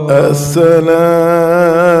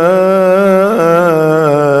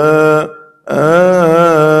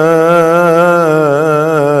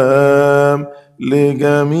السلام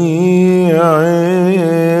لجميعكم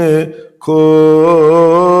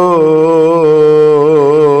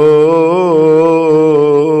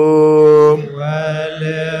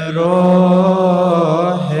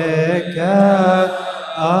ولروحك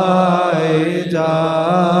أيضا.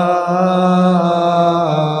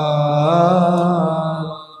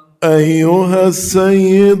 أيها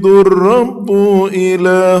السيد الرب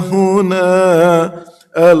إلهنا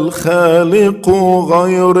الخالق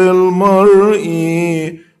غير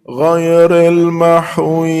المرئي غير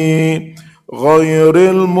المحوي غير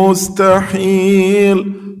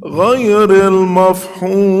المستحيل غير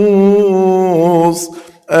المفحوص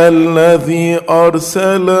الذي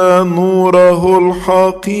أرسل نوره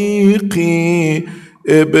الحقيقي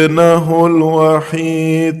ابنه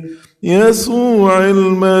الوحيد يسوع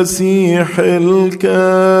المسيح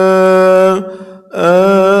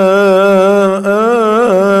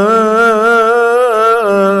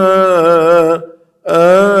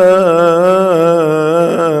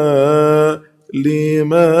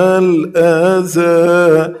لما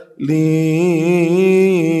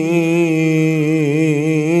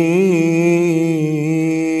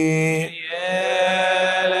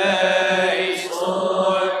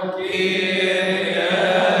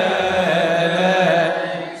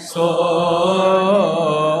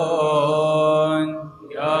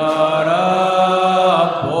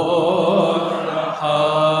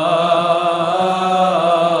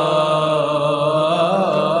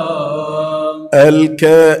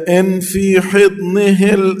الكائن في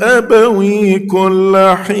حضنه الأبوي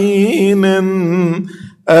كل حين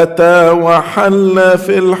أتى وحل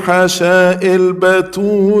في الحشاء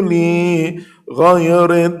البتولي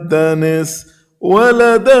غير الدنس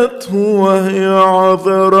ولدته وهي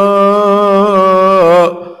عذراء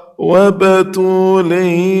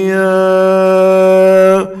وبتولية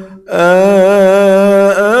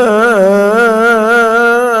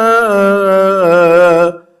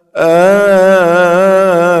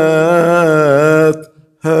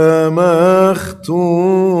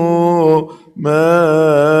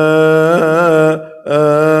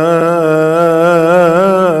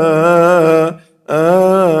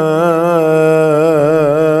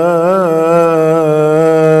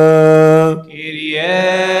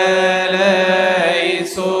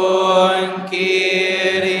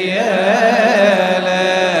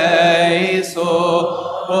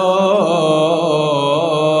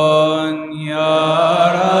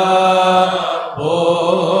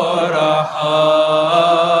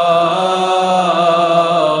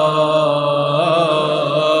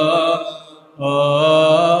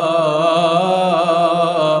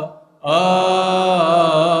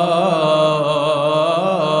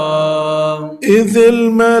إذ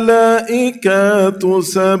الملائكة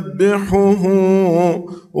تسبحه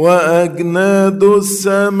وأجناد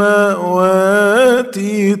السماوات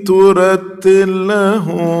ترتل له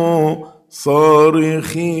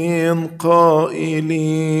صارخين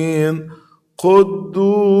قائلين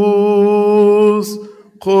قدوس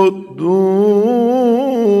قدوس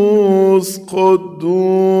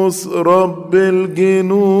قدوس رب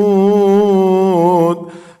الجنود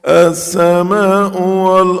السماء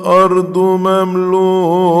والأرض مملوءتان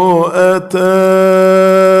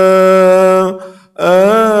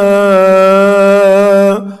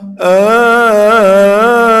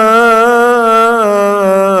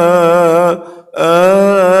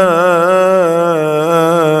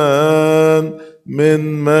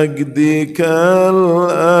من مجدك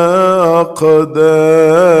الأقدام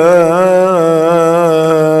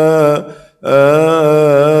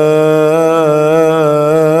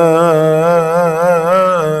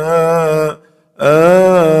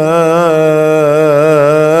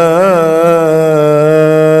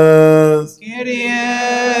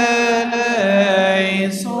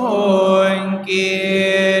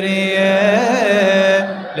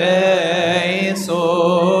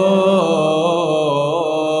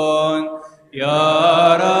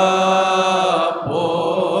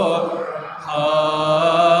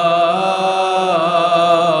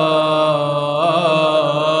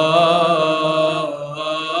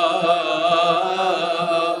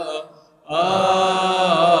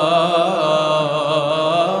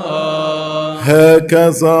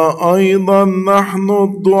هكذا أيضا نحن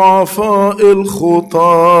الضعفاء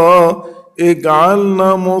الخطاة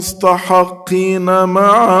اجعلنا مستحقين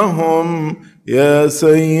معهم يا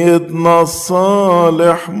سيدنا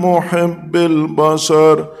الصالح محب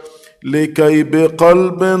البشر لكي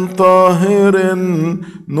بقلب طاهر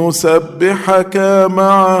نسبحك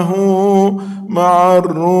معه مع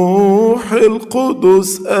الروح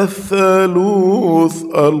القدس الثالوث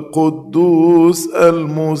القدوس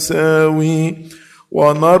المساوي،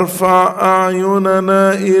 ونرفع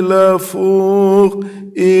أعيننا إلى فوق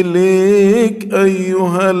إليك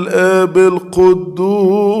أيها الآب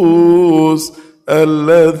القدوس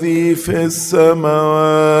الذي في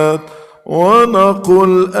السماوات،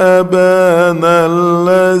 ونقل أبانا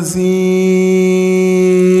الذي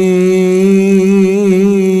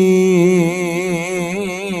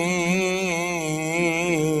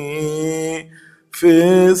في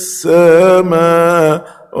السماوات